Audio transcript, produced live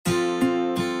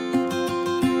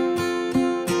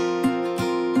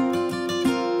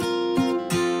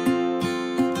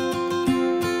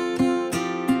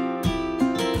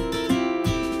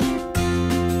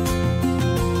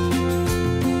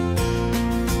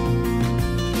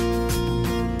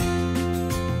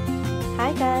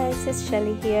this is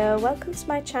Shelley here. Welcome to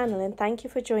my channel and thank you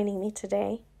for joining me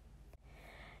today.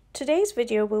 Today's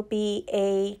video will be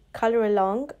a colour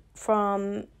along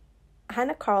from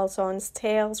Hanna Karlzon's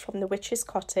Tales from the Witch's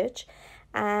Cottage,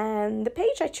 and the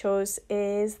page I chose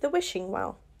is The Wishing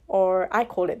Well, or I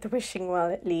call it The Wishing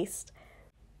Well at least.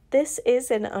 This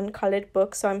is an uncoloured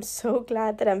book, so I'm so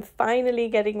glad that I'm finally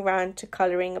getting around to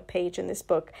colouring a page in this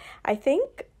book. I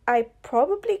think I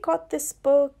probably got this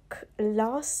book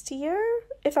last year,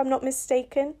 if I'm not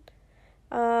mistaken.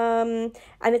 And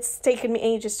it's taken me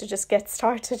ages to just get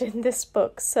started in this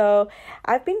book. So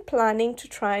I've been planning to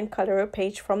try and colour a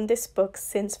page from this book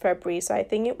since February. So I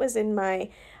think it was in my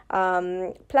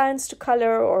plans to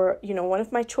colour, or, you know, one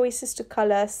of my choices to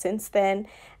colour since then.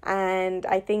 And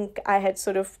I think I had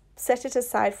sort of set it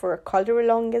aside for a colour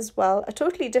along as well, a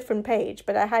totally different page,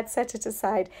 but I had set it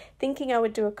aside thinking I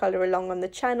would do a colour along on the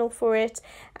channel for it,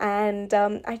 and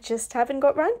I just haven't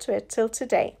got round to it till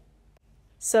today.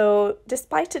 So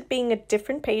despite it being a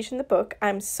different page in the book,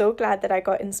 I'm so glad that I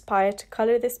got inspired to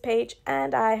colour this page,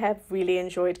 and I have really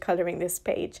enjoyed colouring this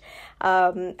page,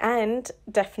 and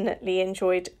definitely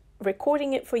enjoyed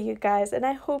recording it for you guys, and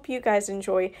I hope you guys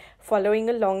enjoy following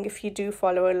along if you do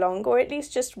follow along, or at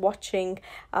least just watching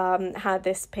how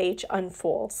this page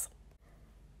unfolds.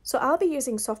 So I'll be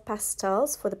using soft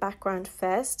pastels for the background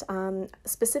first,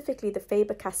 specifically the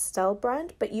Faber Castell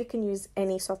brand, but you can use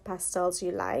any soft pastels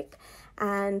you like.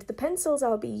 And the pencils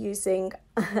I'll be using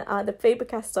are the Faber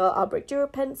Castell Albrecht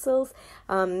Dürer pencils,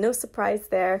 no surprise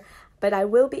there, but I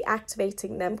will be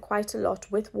activating them quite a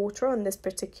lot with water on this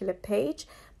particular page.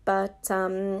 But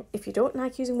if you don't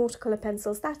like using watercolour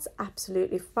pencils, that's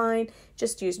absolutely fine.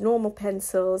 Just use normal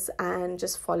pencils and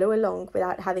just follow along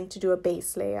without having to do a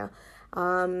base layer.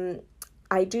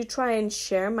 I do try and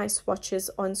share my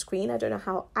swatches on screen. I don't know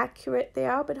how accurate they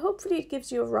are, but hopefully it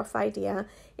gives you a rough idea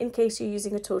in case you're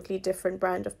using a totally different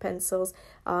brand of pencils,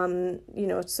 you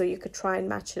know, so you could try and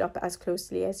match it up as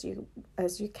closely as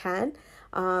you can.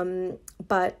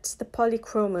 But the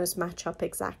Polychromos match up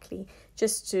exactly,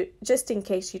 just in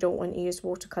case you don't want to use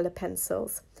watercolor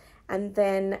pencils. And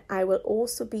then I will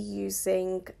also be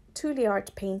using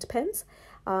Tooli-art paint pens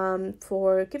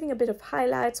for giving a bit of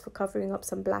highlights, for covering up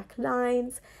some black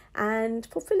lines, and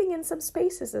for filling in some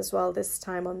spaces as well this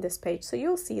time on this page. So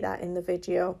you'll see that in the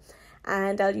video.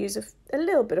 And I'll use a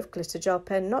little bit of glitter gel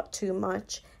pen, not too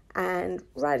much. And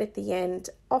right at the end,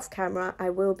 off camera,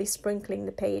 I will be sprinkling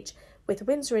the page with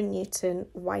Winsor & Newton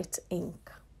white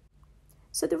ink.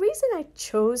 So the reason I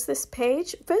chose this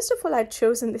page, first of all, I'd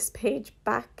chosen this page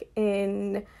back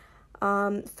in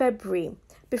February.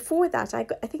 Before that, I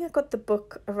think I got the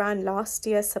book around last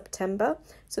year, September.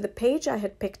 So the page I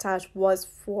had picked out was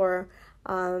for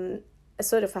a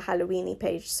sort of a Halloweeny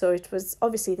page. So it was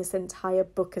obviously this entire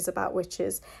book is about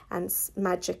witches and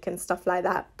magic and stuff like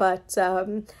that. But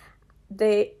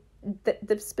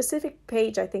the specific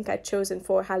page I think I'd chosen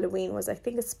for Halloween was, I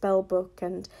think, a spell book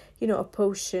and, you know, a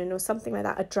potion or something like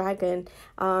that, a dragon,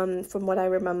 from what I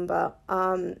remember.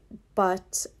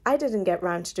 But I didn't get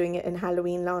round to doing it in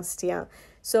Halloween last year.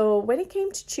 So when it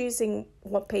came to choosing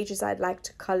what pages I'd like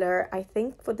to colour, I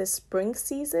think for the spring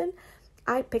season,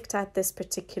 I picked out this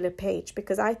particular page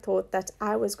because I thought that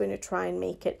I was going to try and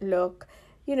make it look,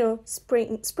 you know,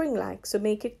 spring-like. So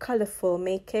make it colourful,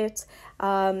 make it,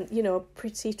 you know,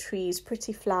 pretty trees,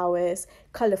 pretty flowers,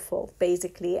 colourful,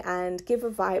 basically, and give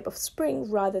a vibe of spring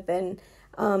rather than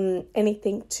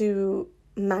anything too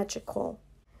magical.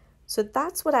 So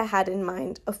that's what I had in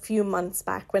mind a few months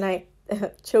back when I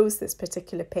chose this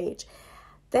particular page.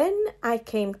 Then I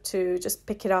came to just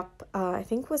pick it up, I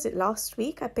think was it last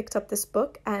week, I picked up this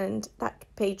book and that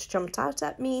page jumped out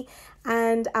at me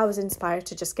and I was inspired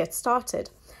to just get started.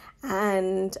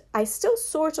 And I still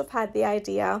sort of had the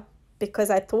idea, because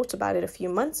I thought about it a few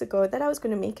months ago, that I was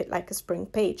going to make it like a spring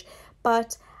page.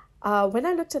 But when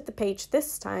I looked at the page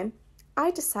this time,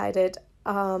 I decided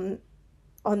on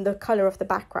the colour of the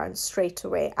background straight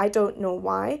away. I don't know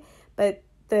why, but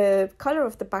the colour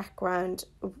of the background,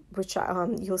 which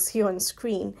you'll see on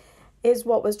screen, is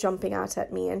what was jumping out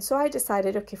at me. And so I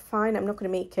decided, okay, fine, I'm not going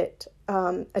to make it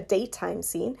a daytime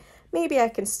scene. Maybe I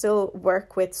can still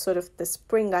work with sort of the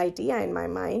spring idea in my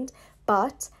mind,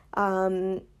 but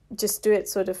just do it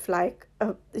sort of like,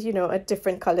 a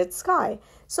different coloured sky.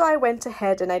 So I went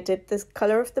ahead and I did the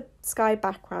colour of the sky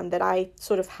background that I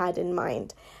sort of had in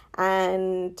mind.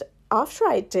 And after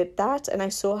I did that and I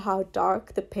saw how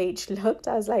dark the page looked,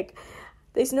 I was like,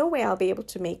 there's no way I'll be able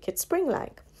to make it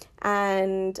spring-like.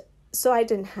 And so I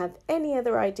didn't have any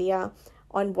other idea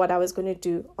on what I was going to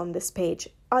do on this page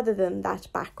other than that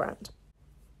background.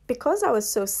 because I was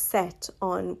so set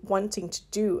on wanting to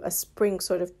do a spring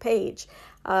sort of page,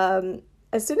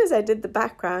 as soon as I did the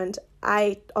background,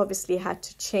 I obviously had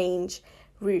to change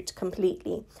route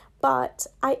completely. But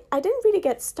I didn't really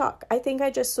get stuck. I think I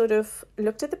just sort of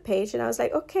looked at the page and I was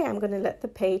like, okay, I'm going to let the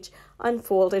page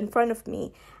unfold in front of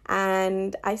me.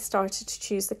 And I started to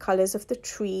choose the colors of the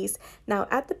trees. Now,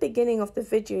 at the beginning of the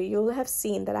video, you'll have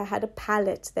seen that I had a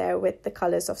palette there with the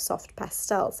colors of soft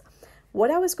pastels. What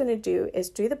I was going to do is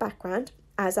do the background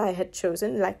as I had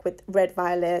chosen, like with red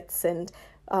violets and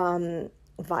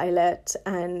violet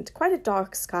and quite a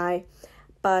dark sky.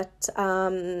 But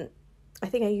I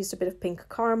think I used a bit of pink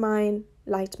carmine,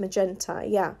 light magenta.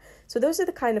 Yeah, so those are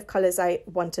the kind of colors I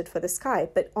wanted for the sky.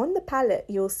 But on the palette,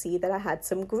 you'll see that I had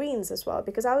some greens as well,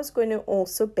 because I was going to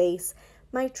also base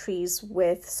my trees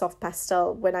with soft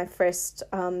pastel when I first,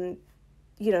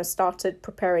 started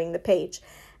preparing the page.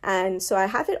 And so I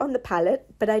have it on the palette,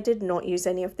 but I did not use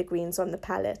any of the greens on the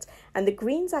palette. And the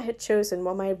greens I had chosen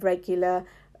were my regular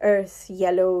earth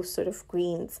yellow sort of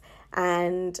greens.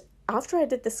 And after I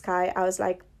did the sky, I was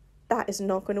like, that is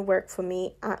not going to work for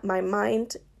me. My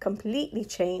mind completely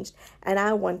changed, and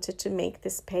I wanted to make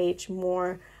this page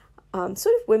more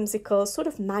sort of whimsical, sort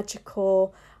of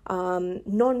magical,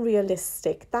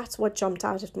 non-realistic. That's what jumped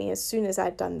out at me as soon as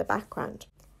I'd done the background.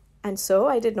 And so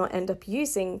I did not end up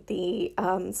using the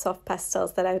soft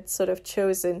pastels that I'd sort of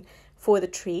chosen for the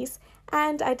trees,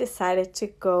 and I decided to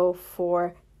go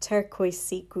for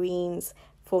turquoisey greens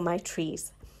for my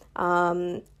trees.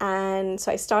 And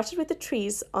so I started with the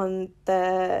trees on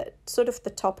the sort of the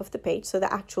top of the page, so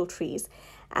the actual trees,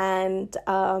 and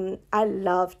I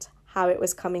loved how it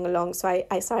was coming along. So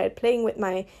I started playing with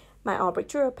my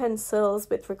Albrecht Dürer pencils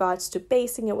with regards to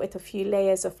basing it with a few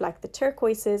layers of like the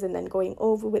turquoises, and then going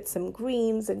over with some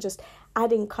greens and just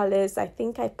adding colors. I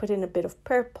think I put in a bit of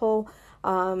purple,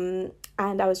 and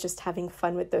I was just having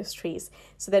fun with those trees.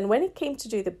 So then when it came to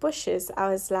do the bushes, I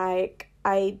was like,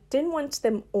 I didn't want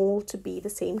them all to be the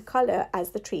same color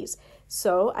as the trees.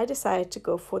 So I decided to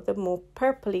go for the more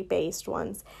purpley based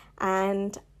ones.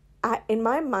 And in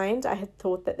my mind, I had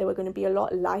thought that they were going to be a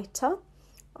lot lighter,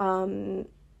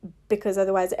 because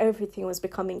otherwise everything was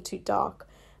becoming too dark.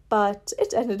 But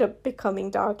it ended up becoming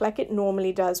dark like it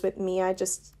normally does with me. I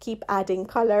just keep adding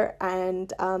color,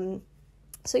 and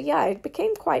so yeah, it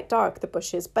became quite dark, the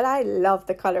bushes, but I love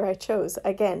the color I chose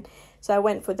again. So I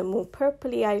went for the more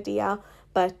purpley idea,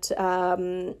 but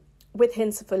with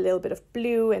hints of a little bit of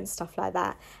blue and stuff like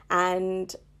that.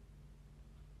 And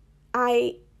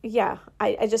I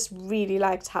just really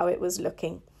liked how it was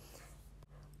looking.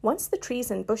 Once the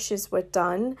trees and bushes were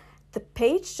done, the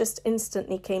page just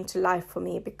instantly came to life for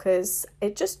me, because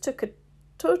it just took a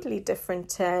totally different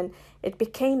turn. It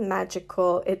became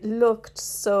magical. It looked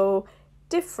so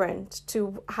different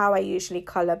to how I usually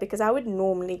color, because I would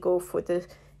normally go for the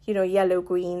yellow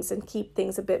greens and keep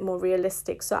things a bit more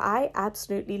realistic. So I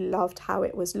absolutely loved how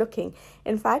it was looking.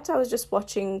 In fact, I was just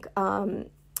watching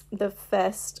the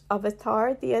first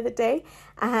Avatar the other day,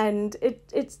 and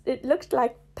it looked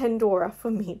like Pandora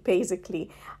for me, basically,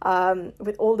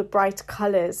 with all the bright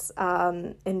colors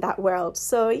in that world.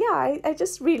 So yeah, I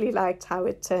just really liked how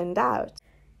it turned out.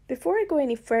 Before I go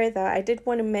any further, I did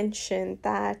want to mention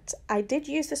that I did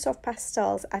use the soft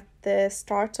pastels at the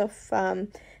start of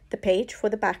the page for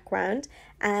the background,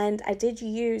 and I did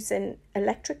use an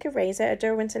electric eraser, a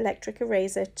Derwent electric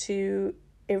eraser, to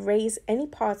erase any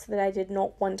parts that I did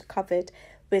not want covered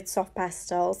with soft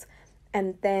pastels.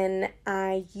 And then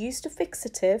I used a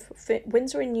fixative,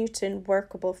 Winsor & Newton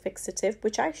workable fixative,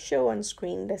 which I show on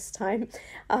screen this time,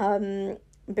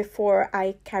 before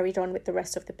I carried on with the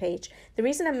rest of the page. The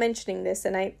reason I'm mentioning this,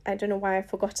 and I don't know why I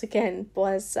forgot again,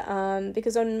 was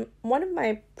because on one of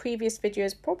my previous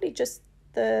videos, probably just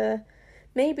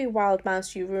maybe Wild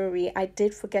Mouse Ururi, I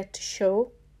did forget to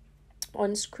show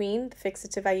on screen the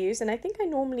fixative I use, and I think I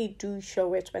normally do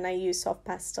show it when I use soft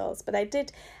pastels, but I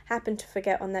did happen to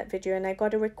forget on that video, and I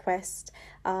got a request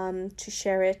to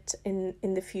share it in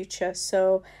the future.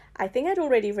 So I think I'd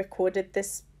already recorded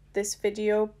this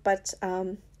video, but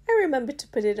I remembered to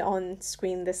put it on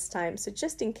screen this time. So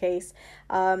just in case,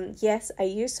 yes, I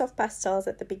use soft pastels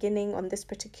at the beginning on this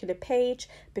particular page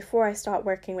before I start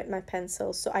working with my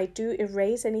pencils. So I do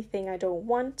erase anything I don't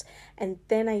want, and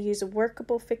then I use a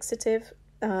workable fixative,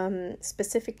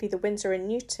 specifically the Winsor &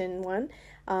 Newton one.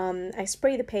 I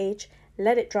spray the page,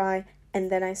 let it dry, and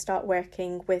then I start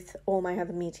working with all my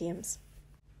other mediums.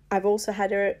 I've also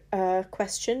had a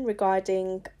question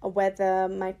regarding whether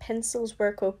my pencils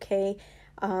work okay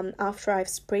after I've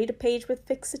sprayed a page with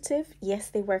fixative. Yes,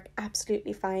 they work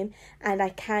absolutely fine, and I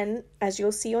can, as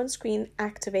you'll see on screen,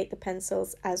 activate the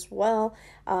pencils as well,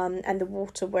 and the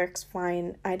water works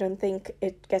fine. I don't think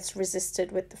it gets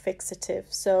resisted with the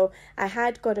fixative. So I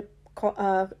had got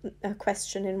a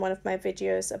question in one of my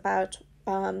videos about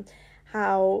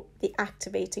how the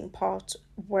activating part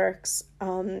works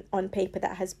on paper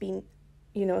that has been,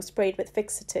 sprayed with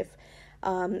fixative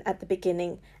at the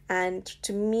beginning, and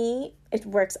to me it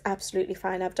works absolutely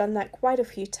fine. I've done that quite a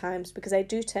few times because I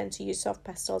do tend to use soft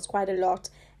pastels quite a lot,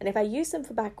 and if I use them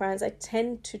for backgrounds, I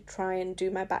tend to try and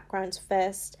do my backgrounds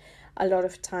first a lot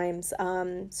of times.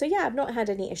 So yeah, I've not had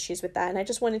any issues with that, and I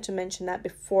just wanted to mention that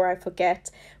before I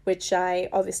forget, which I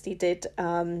obviously did,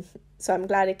 so I'm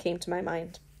glad it came to my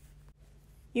mind.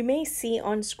 You may see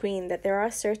on screen that there are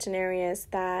certain areas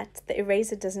that the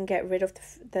eraser doesn't get rid of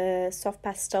the soft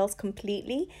pastels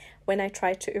completely when I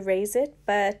try to erase it,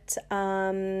 but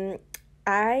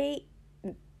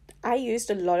I used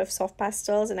a lot of soft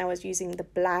pastels, and I was using the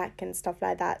black and stuff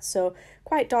like that, so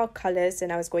quite dark colors,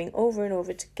 and I was going over and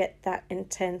over to get that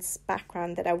intense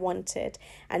background that I wanted.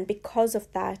 And because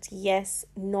of that, yes,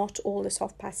 not all the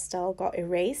soft pastel got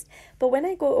erased, but when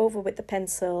I go over with the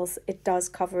pencils, it does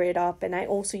cover it up. And I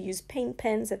also use paint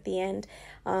pens at the end,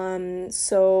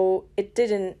 so it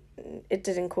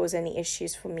didn't cause any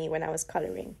issues for me when I was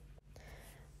coloring.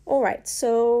 All right,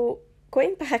 so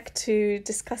going back to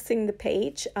discussing the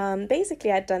page,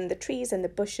 basically I'd done the trees and the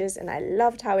bushes, and I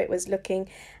loved how it was looking,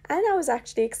 and I was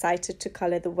actually excited to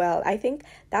colour the well. I think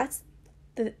that's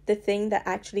the thing that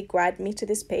actually grabbed me to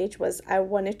this page, was I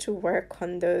wanted to work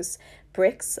on those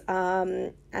bricks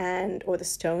or the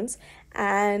stones,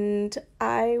 and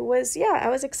I was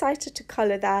excited to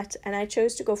colour that, and I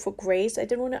chose to go for grey, so I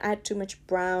didn't want to add too much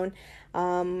brown.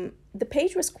 The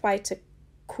page was quite a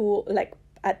cool, like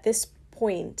at this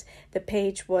point the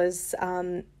page was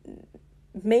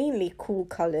mainly cool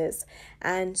colors,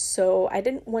 and so I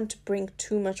didn't want to bring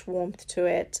too much warmth to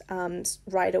it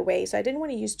right away, so I didn't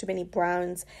want to use too many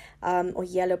browns or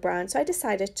yellow brown, so I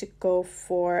decided to go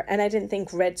for, and I didn't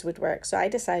think reds would work, so I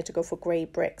decided to go for grey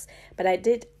bricks, but I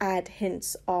did add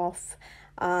hints of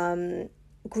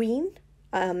green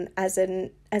as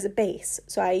a base.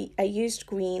 So I used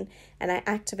green, and I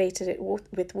activated it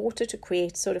with water to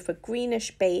create sort of a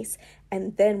greenish base,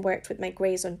 and then worked with my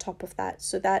greys on top of that,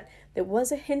 so that there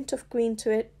was a hint of green to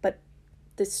it, but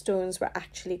the stones were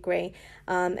actually grey,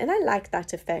 and I like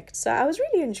that effect. So I was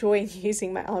really enjoying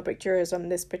using my Albrecht Dürers on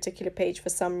this particular page for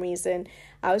some reason.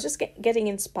 I was just getting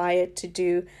inspired to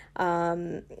do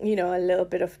a little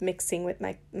bit of mixing with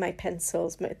my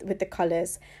pencils, with the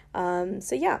colours.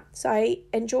 So I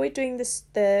enjoyed doing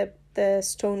the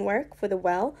stonework for the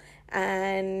well,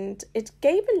 and it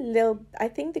gave a little, I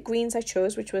think the greens I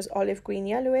chose, which was olive green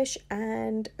yellowish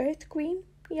and earth green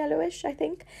yellowish, I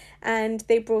think, and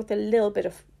they brought a little bit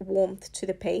of warmth to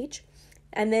the page.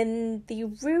 And then the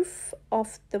roof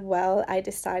of the well, I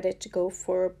decided to go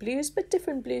for blues, but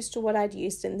different blues to what I'd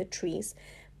used in the trees.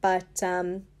 But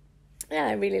I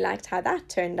really liked how that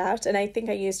turned out, and I think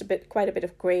I used quite a bit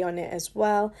of grey on it as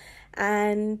well.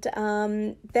 And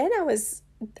then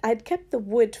I'd kept the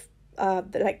wood,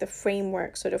 the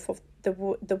framework sort of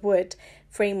the wood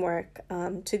framework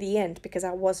to the end, because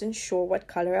I wasn't sure what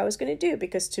color I was going to do,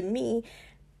 because to me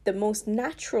the most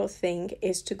natural thing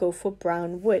is to go for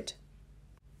brown wood.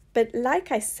 But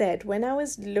like I said, when I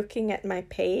was looking at my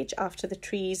page after the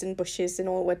trees and bushes and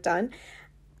all were done,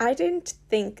 I didn't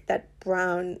think that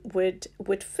brown would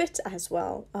fit as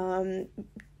well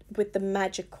with the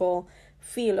magical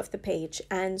feel of the page,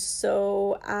 and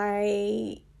so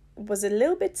I was a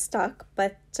little bit stuck,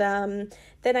 but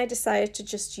then I decided to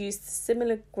just use the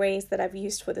similar greys that I've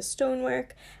used for the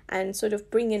stonework, and sort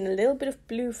of bring in a little bit of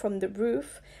blue from the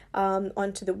roof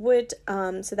onto the wood,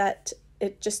 so that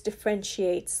it just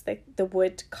differentiates the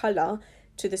wood colour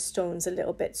to the stones a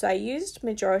little bit. So I used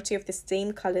majority of the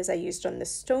same colours I used on the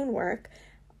stonework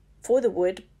for the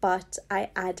wood, but I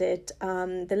added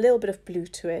the little bit of blue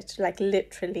to it, like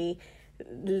literally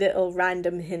little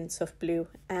random hints of blue.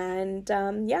 And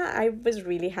I was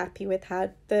really happy with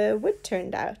how the wood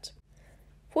turned out.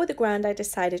 For the ground, I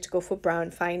decided to go for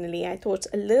brown finally. I thought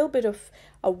a little bit of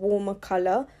a warmer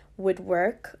colour would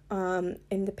work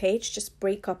in the page, just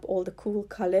break up all the cool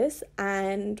colours,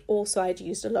 and also I'd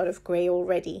used a lot of grey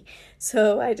already,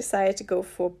 so I decided to go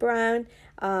for brown,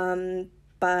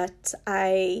 but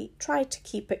I tried to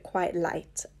keep it quite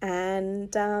light.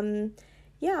 And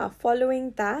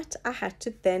following that, I had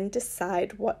to then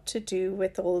decide what to do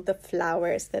with all the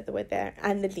flowers that were there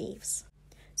and the leaves.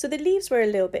 So the leaves were a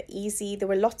little bit easy. There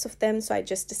were lots of them, so I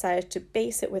just decided to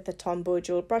base it with the Tombow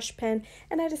jewel brush pen,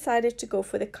 and I decided to go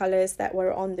for the colors that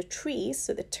were on the trees,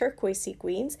 so the turquoisey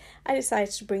greens. I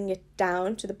decided to bring it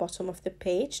down to the bottom of the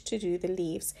page to do the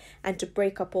leaves and to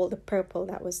break up all the purple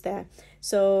that was there.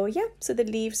 So yeah, so the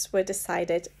leaves were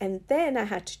decided, and then I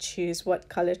had to choose what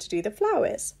color to do the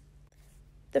flowers.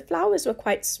 The flowers were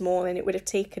quite small and it would have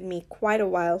taken me quite a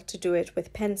while to do it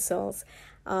with pencils.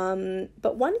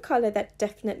 But one color that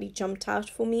definitely jumped out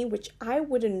for me, which I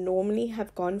wouldn't normally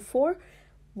have gone for,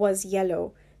 was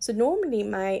yellow. So normally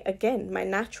my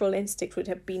natural instinct would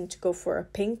have been to go for a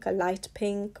pink, a light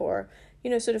pink, or,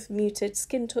 sort of muted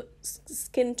skin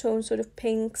tone sort of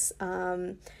pinks.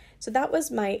 So that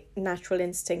was my natural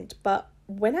instinct. But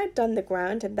when I'd done the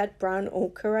ground and that brown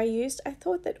ochre I used, I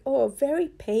thought that, a very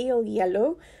pale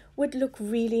yellow would look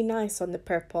really nice on the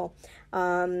purple.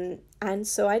 And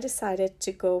so I decided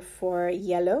to go for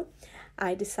yellow.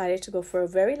 I decided to go for a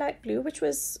very light blue,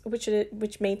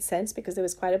 which made sense because there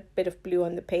was quite a bit of blue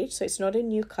on the page, so it's not a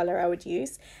new color I would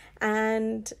use.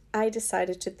 And I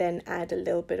decided to then add a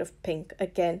little bit of pink,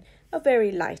 again, a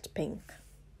very light pink.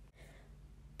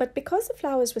 But because the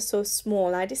flowers were so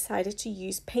small, I decided to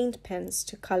use paint pens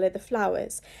to color the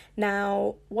flowers.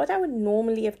 Now, what I would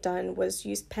normally have done was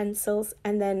use pencils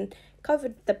and then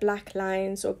covered the black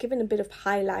lines or given a bit of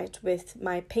highlight with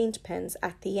my paint pens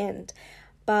at the end.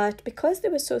 But because they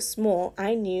were so small,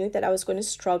 I knew that I was going to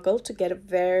struggle to get a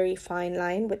very fine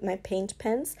line with my paint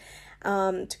pens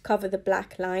to cover the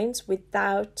black lines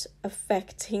without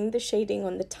affecting the shading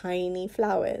on the tiny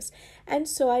flowers. And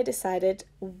so I decided,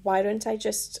 why don't I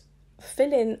just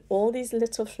fill in all these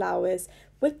little flowers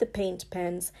with the paint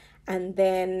pens, and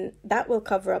then that will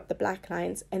cover up the black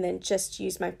lines, and then just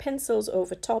use my pencils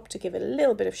over top to give it a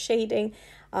little bit of shading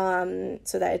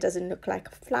so that it doesn't look like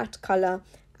a flat color,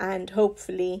 and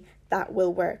hopefully that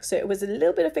will work. So it was a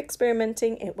little bit of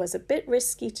experimenting. It was a bit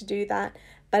risky to do that,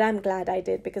 but I'm glad I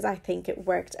did because I think it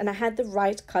worked, and I had the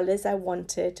right colors I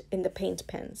wanted in the paint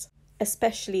pens,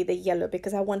 especially the yellow,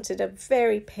 because I wanted a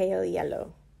very pale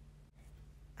yellow.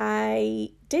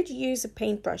 I did use a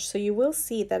paintbrush, so you will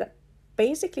see that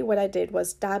basically what I did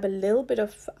was dab a little bit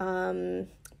of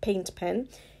paint pen,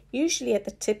 usually at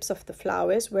the tips of the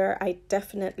flowers where I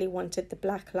definitely wanted the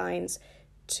black lines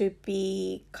to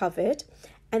be covered.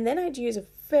 And then I'd use a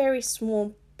very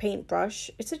small paintbrush.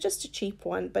 It's just a cheap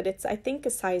one, but it's, I think, a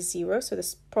size 0, so this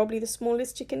is probably the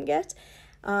smallest you can get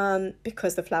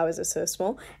because the flowers are so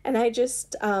small. And I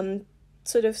just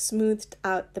sort of smoothed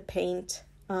out the paint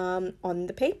on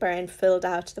the paper and filled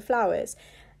out the flowers.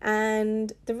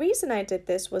 And the reason I did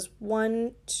this was,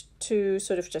 one, to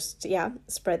sort of just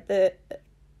spread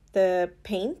the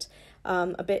paint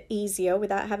a bit easier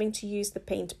without having to use the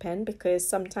paint pen, because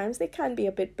sometimes they can be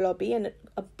a bit blobby and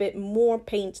a bit more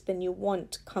paint than you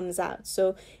want comes out.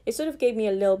 So it sort of gave me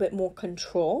a little bit more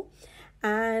control.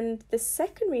 And the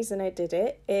second reason I did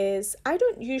it is I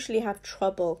don't usually have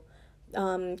trouble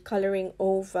coloring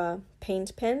over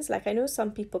paint pens. Like, I know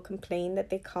some people complain that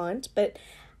they can't, but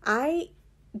I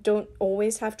don't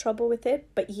always have trouble with it.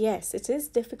 But yes, it is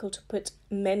difficult to put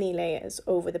many layers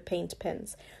over the paint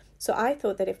pens. So I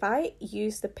thought that if I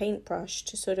use the paintbrush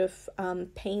to sort of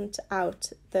paint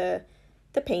out the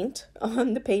paint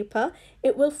on the paper,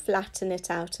 it will flatten it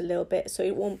out a little bit, so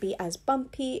it won't be as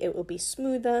bumpy, it will be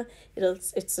smoother.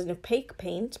 It's an opaque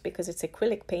paint because it's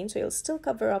acrylic paint, so it'll still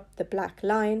cover up the black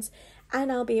lines,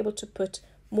 and I'll be able to put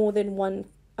more than one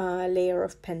layer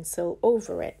of pencil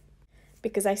over it,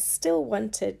 because I still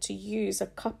wanted to use a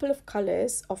couple of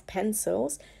colors of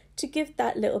pencils to give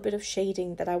that little bit of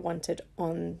shading that I wanted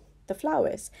on the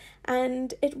flowers.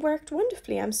 And it worked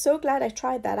wonderfully. I'm so glad I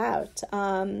tried that out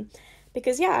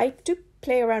because I do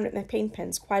play around with my paint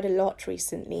pens quite a lot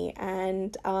recently,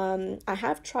 and I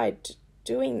have tried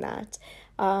doing that.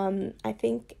 I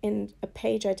think in a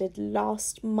page I did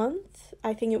last month,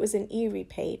 I think it was an Erie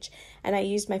page, and I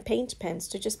used my paint pens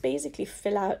to just basically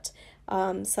fill out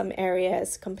some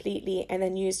areas completely, and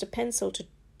then used a pencil to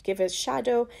give a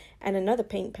shadow and another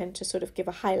paint pen to sort of give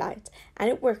a highlight, and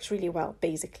it works really well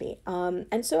basically.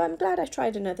 And so I'm glad I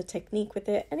tried another technique with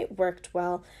it, and it worked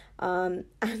well, and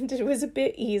it was a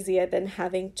bit easier than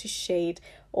having to shade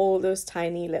all those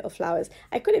tiny little flowers.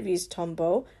 I could have used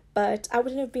Tombow, but I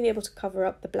wouldn't have been able to cover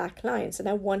up the black lines, and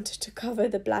I wanted to cover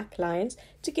the black lines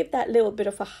to give that little bit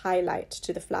of a highlight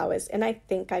to the flowers, and I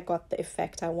think I got the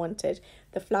effect I wanted.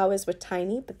 The flowers were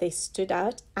tiny, but they stood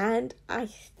out, and I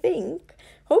think,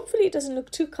 hopefully it doesn't look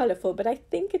too colourful, but I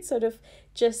think it sort of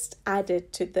just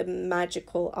added to the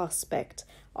magical aspect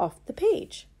of the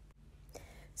page.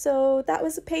 So that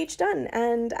was a page done,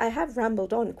 and I have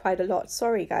rambled on quite a lot.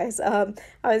 Sorry, guys.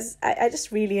 I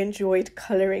just really enjoyed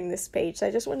coloring this page. So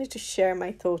I just wanted to share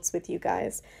my thoughts with you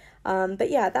guys. But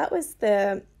yeah, that was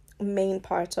the main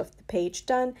part of the page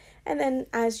done. And then,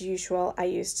 as usual, I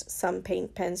used some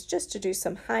paint pens just to do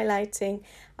some highlighting,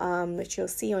 which you'll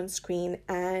see on screen,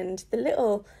 and the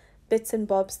little bits and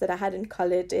bobs that I hadn't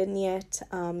colored in yet,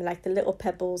 like the little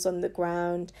pebbles on the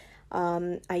ground.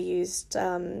 I used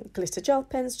glitter gel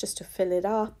pens just to fill it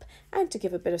up and to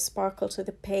give a bit of sparkle to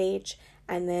the page.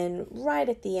 And then right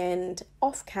at the end,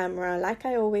 off camera, like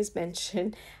I always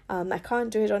mention, I can't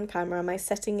do it on camera. My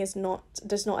setting does not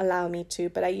allow me to,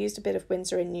 but I used a bit of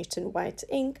Winsor & Newton white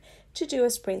ink to do a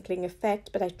sprinkling effect.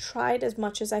 But I tried as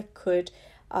much as I could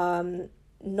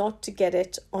not to get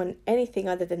it on anything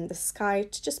other than the sky,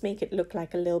 to just make it look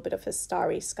like a little bit of a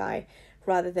starry sky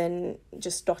rather than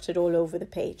just dotted all over the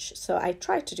page. So I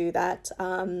tried to do that.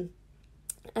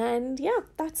 And yeah,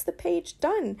 that's the page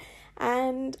done.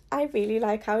 And I really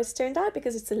like how it's turned out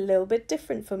because it's a little bit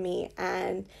different for me,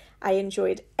 and I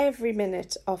enjoyed every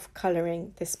minute of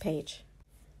coloring this page.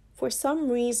 For some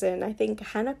reason, I think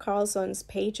Hanna Karlzon's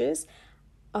pages,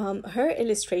 her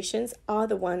illustrations are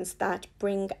the ones that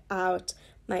bring out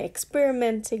my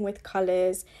experimenting with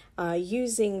colors,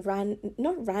 using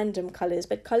not random colors,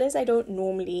 but colors I don't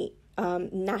normally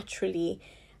naturally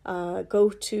go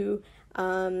to.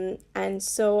 And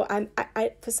so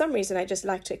I for some reason I just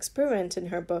like to experiment in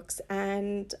her books,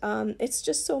 and it's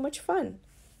just so much fun.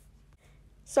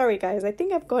 Sorry guys, I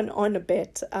think I've gone on a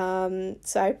bit, so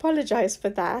I apologize for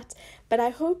that, but I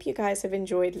hope you guys have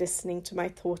enjoyed listening to my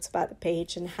thoughts about the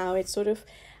page and how it sort of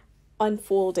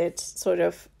unfolded sort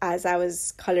of as I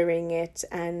was coloring it,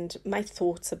 and my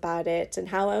thoughts about it and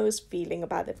how I was feeling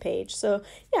about the page. So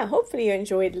yeah, hopefully you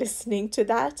enjoyed listening to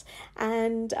that,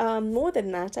 and more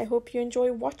than that, I hope you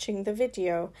enjoy watching the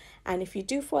video. And if you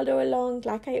do follow along,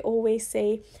 like I always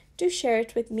say, do share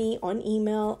it with me on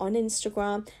email, on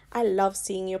Instagram. I love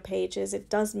seeing your pages. It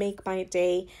does make my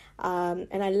day,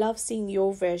 and I love seeing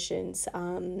your versions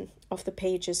of the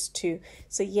pages too.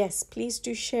 So yes, please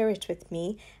do share it with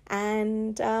me.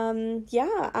 And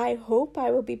yeah, I hope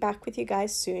I will be back with you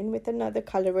guys soon with another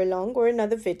color along, or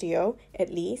another video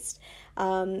at least.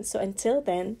 So until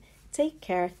then, take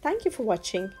care. Thank you for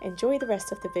watching. Enjoy the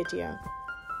rest of the video.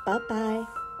 Bye bye.